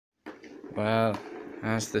Well,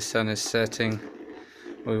 as the sun is setting,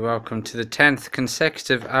 we welcome to the 10th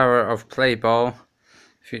consecutive hour of play ball,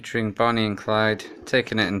 featuring Bonnie and Clyde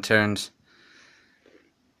taking it in turns.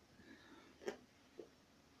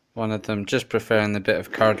 One of them just preferring the bit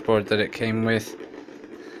of cardboard that it came with,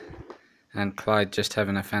 and Clyde just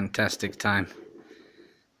having a fantastic time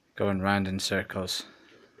going round in circles.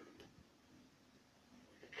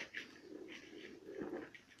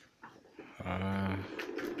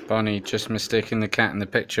 Bonnie just mistaking the cat in the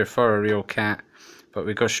picture for a real cat, but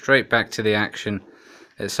we go straight back to the action.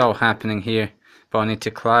 It's all happening here. Bonnie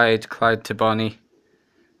to Clyde, Clyde to Bonnie.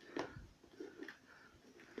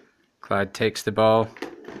 Clyde takes the ball.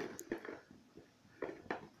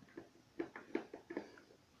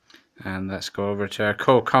 And let's go over to our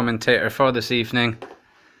co-commentator for this evening.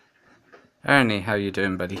 Ernie, how you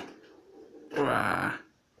doing, buddy? Wah.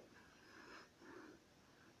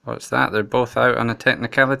 What's that? They're both out on a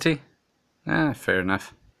technicality? Fair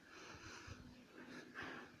enough.